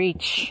they have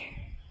reached.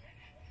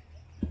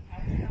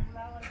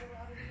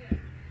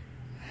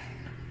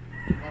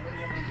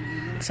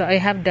 So I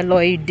have the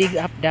Lloyd dig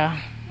up the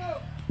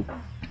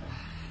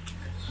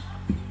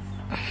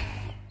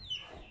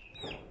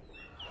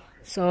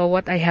So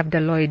what I have the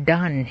Lloyd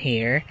done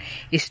here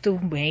is to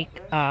make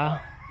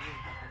a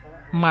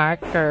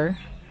marker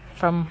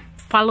from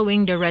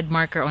following the red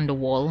marker on the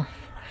wall,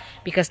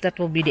 because that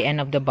will be the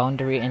end of the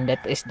boundary, and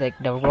that is like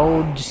the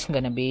road's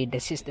gonna be,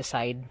 this is the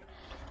side,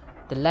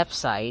 the left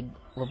side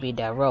will be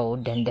the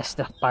road, and that's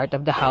the part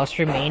of the house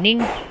remaining.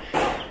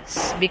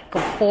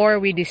 Before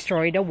we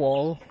destroy the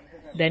wall,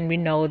 then we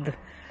know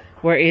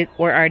where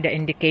are the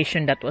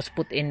indication that was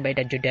put in by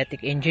the geodetic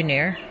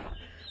engineer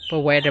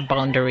for where the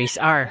boundaries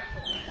are.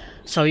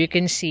 So you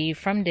can see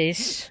from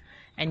this,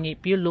 and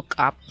if you look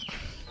up,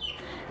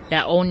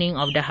 the owning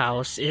of the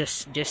house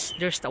is just,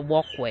 there's a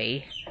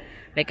walkway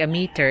like a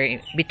meter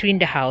between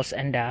the house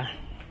and the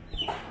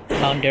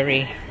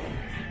boundary,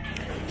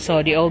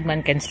 so the old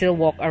man can still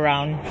walk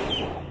around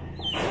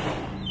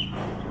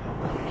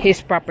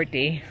his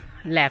property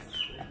left.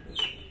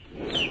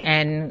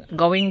 And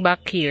going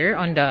back here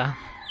on the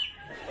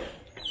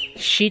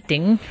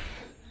sheeting,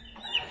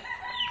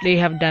 they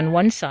have done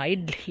one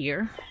side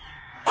here,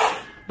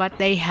 but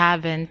they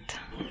haven't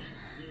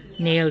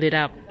nailed it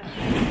up.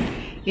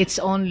 It's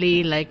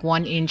only like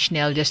 1-inch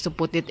nail just to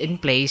put it in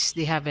place.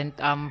 They haven't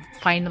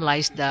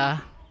finalized the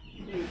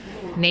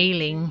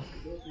nailing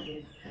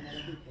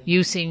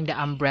using the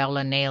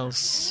umbrella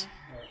nails.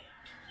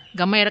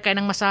 Gamay ra kay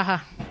ng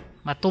masaha.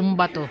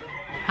 Matumba to.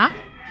 Ha?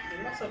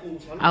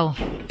 Aw.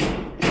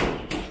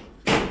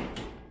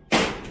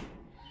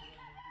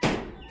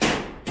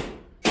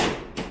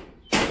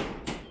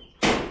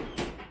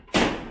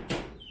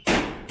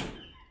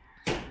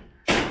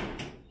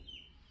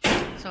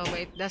 So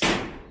it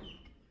doesn't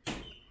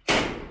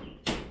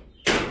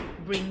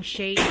bring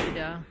shade to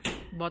the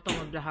bottom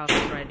of the house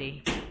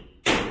already.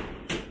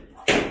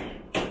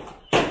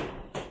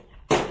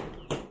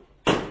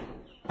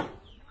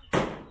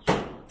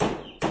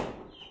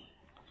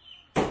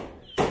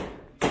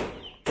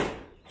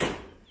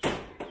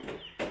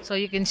 So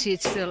you can see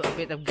it's still a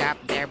bit of gap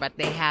there, but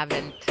they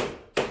haven't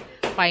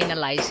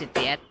finalized it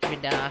yet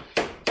with the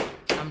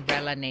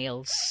umbrella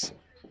nails.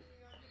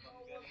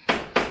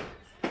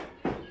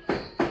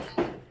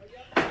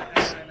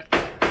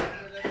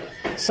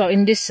 So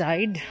in this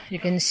side, you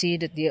can see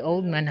that the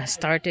old man has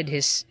started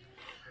his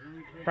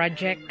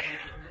project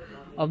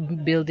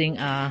of building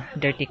a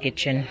dirty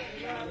kitchen.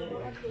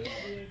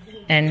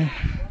 And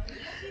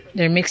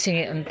they're mixing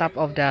it on top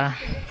of the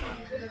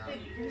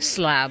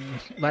slab,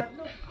 but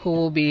who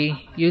will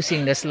be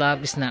using the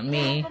slab is not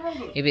me.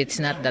 If it's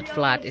not that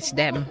flat, it's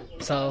them.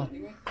 So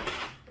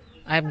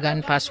I've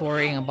gone past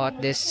worrying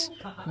about this,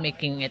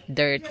 making it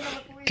dirt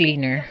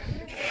cleaner.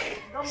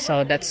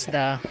 So that's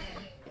the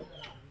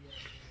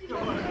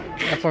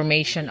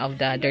formation of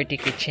the dirty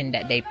kitchen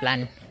that they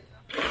plan.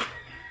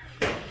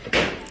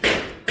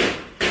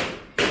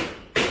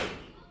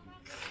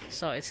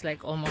 So it's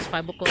like almost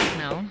 5 o'clock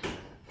now.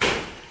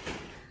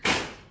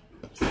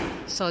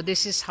 So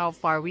this is how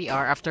far we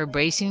are after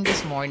bracing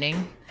this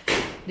morning.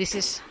 This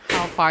is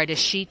how far the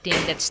sheeting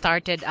that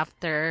started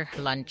after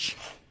lunch.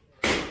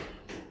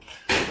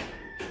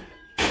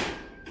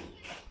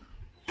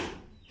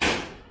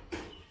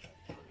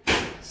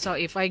 So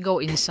if I go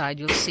inside,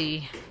 you'll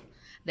see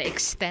the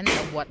extent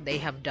of what they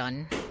have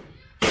done.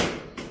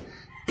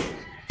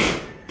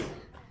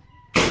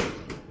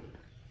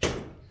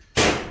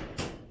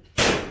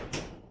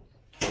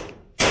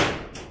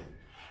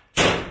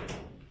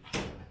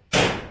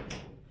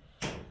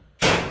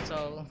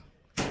 So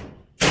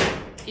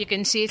you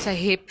can see it's a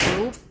hip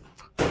roof.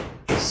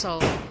 So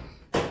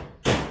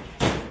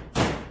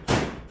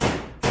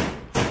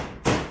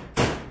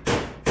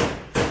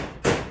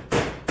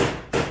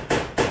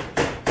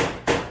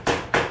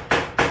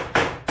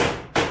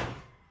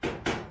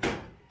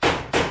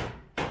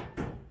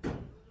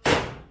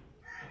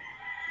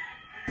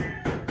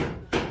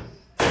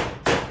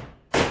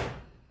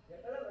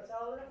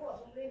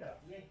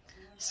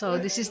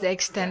this is the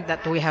extent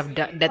that we have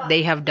that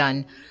they have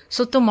done.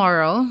 So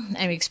tomorrow,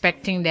 I'm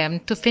expecting them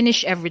to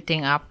finish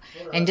everything up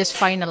and just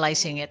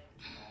finalizing it.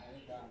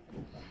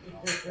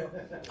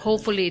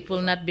 Hopefully, it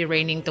will not be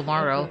raining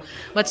tomorrow.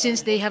 But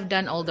since they have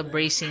done all the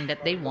bracing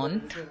that they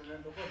want,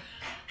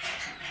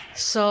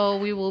 So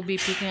we will be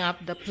picking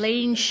up the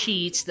plain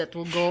sheets that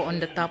will go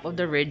on the top of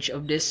the ridge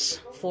of these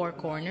 4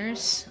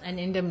 corners and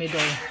in the middle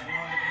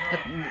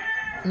that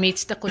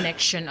meets the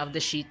connection of the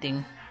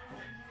sheeting.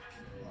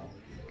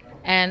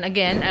 And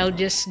again, I'll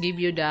just give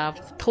you the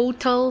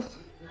total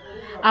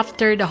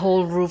after the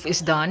whole roof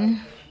is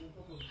done,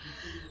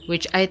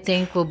 which I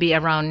think will be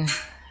around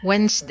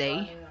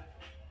Wednesday.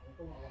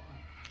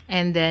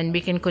 And then we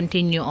can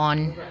continue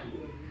on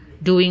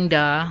doing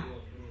the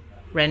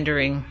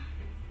rendering.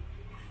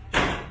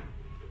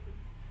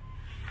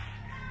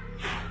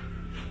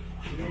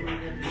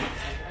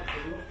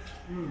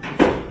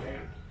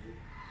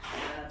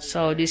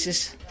 So this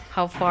is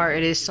how far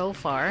it is so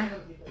far.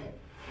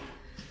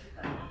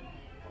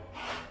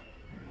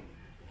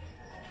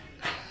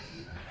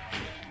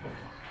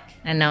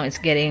 And now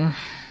it's getting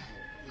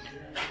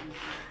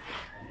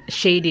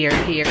shadier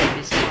here in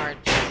this part.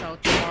 So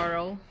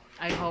tomorrow,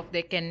 I hope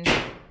they can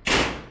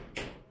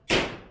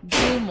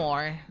do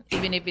more,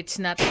 even if it's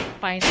not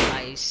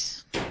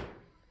finalized.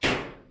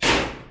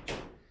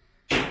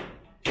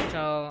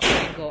 So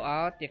I go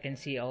out, you can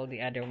see all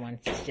the other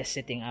ones just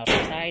sitting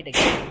outside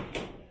again.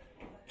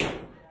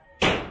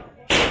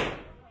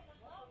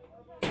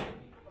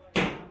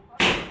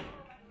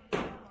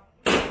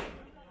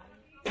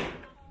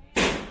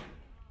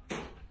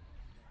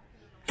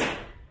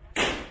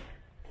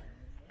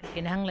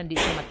 Kinahanglan di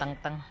siya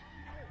matangtang.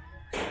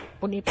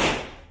 Punipan.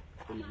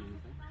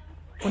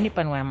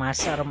 Punipan wa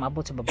masa ro maabot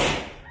sa baba.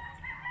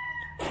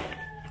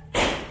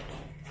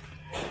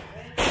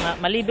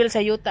 Malibil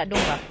sa yuta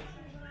dong ba?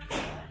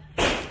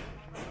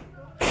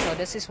 So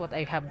this is what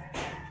I have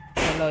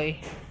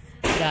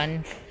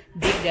done.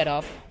 Dig that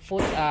up.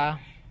 Put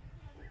a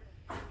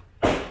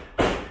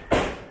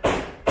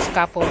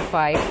scaffold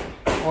pipe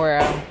or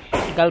a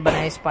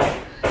galvanized pipe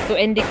to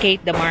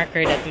indicate the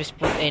marker that was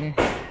put in.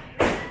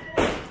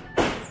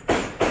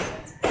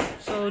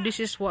 So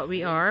this is what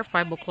we are,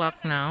 5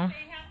 o'clock now.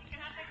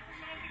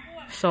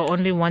 So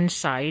only one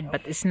side,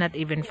 but it's not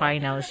even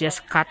final. It's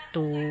just cut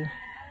to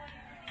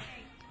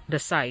the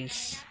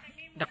size,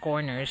 the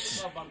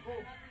corners.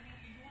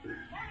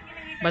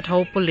 But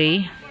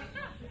hopefully,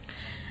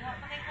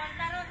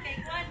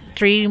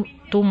 2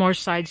 more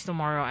sides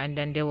tomorrow, and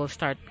then they will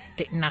start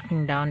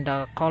knocking down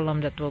the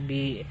column that will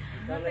be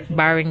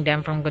barring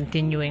them from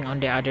continuing on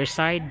the other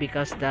side,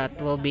 because that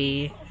will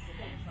be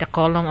the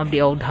column of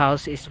the old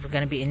house is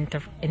going to be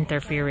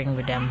interfering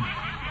with them.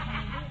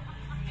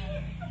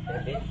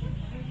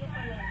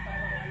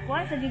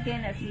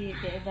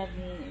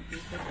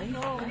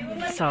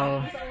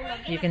 So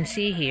you can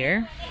see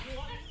here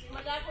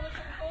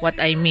what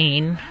I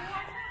mean.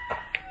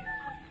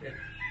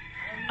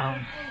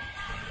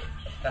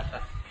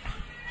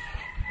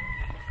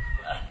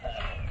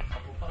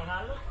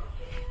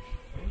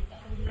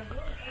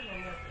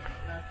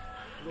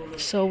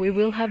 So we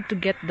will have to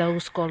get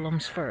those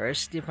columns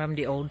first from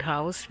the old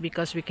house,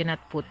 because we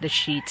cannot put the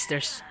sheets.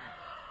 There's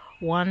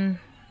 2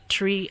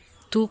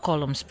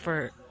 columns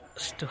first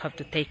to have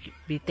to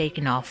be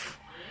taken off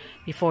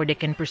before they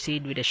can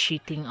proceed with the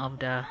sheeting of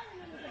the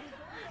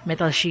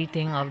metal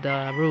sheeting of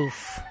the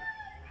roof.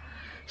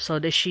 So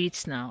the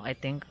sheets now, I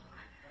think,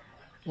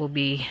 will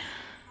be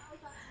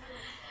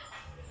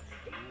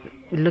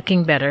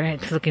looking better.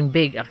 It's looking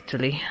big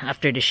actually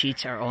after the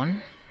sheets are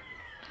on.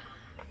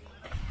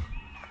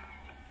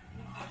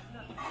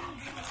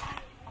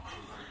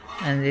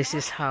 And this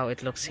is how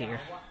it looks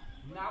here.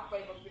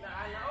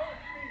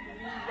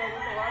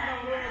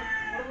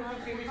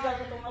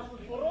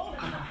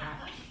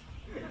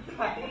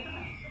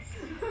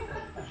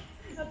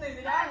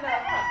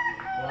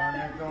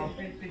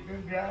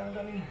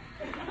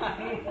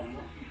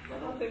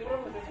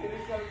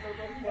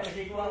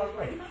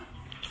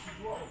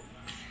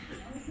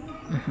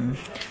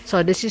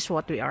 So this is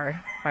what we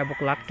are, 5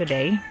 o'clock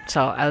today.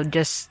 So I'll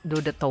just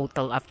do the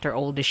total after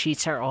all the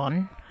sheets are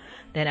on.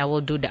 Then I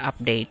will do the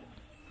update.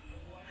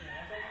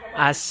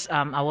 As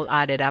I will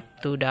add it up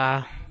to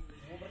the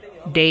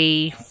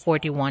day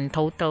 41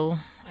 total.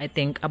 I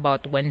think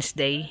about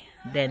Wednesday,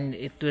 then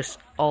it will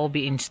all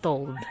be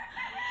installed,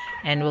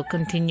 and we'll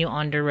continue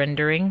on the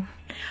rendering,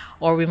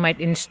 or we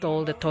might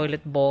install the toilet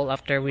bowl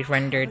after we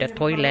render the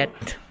toilet,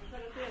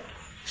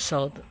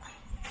 so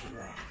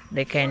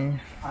they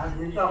can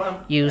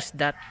use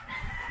that.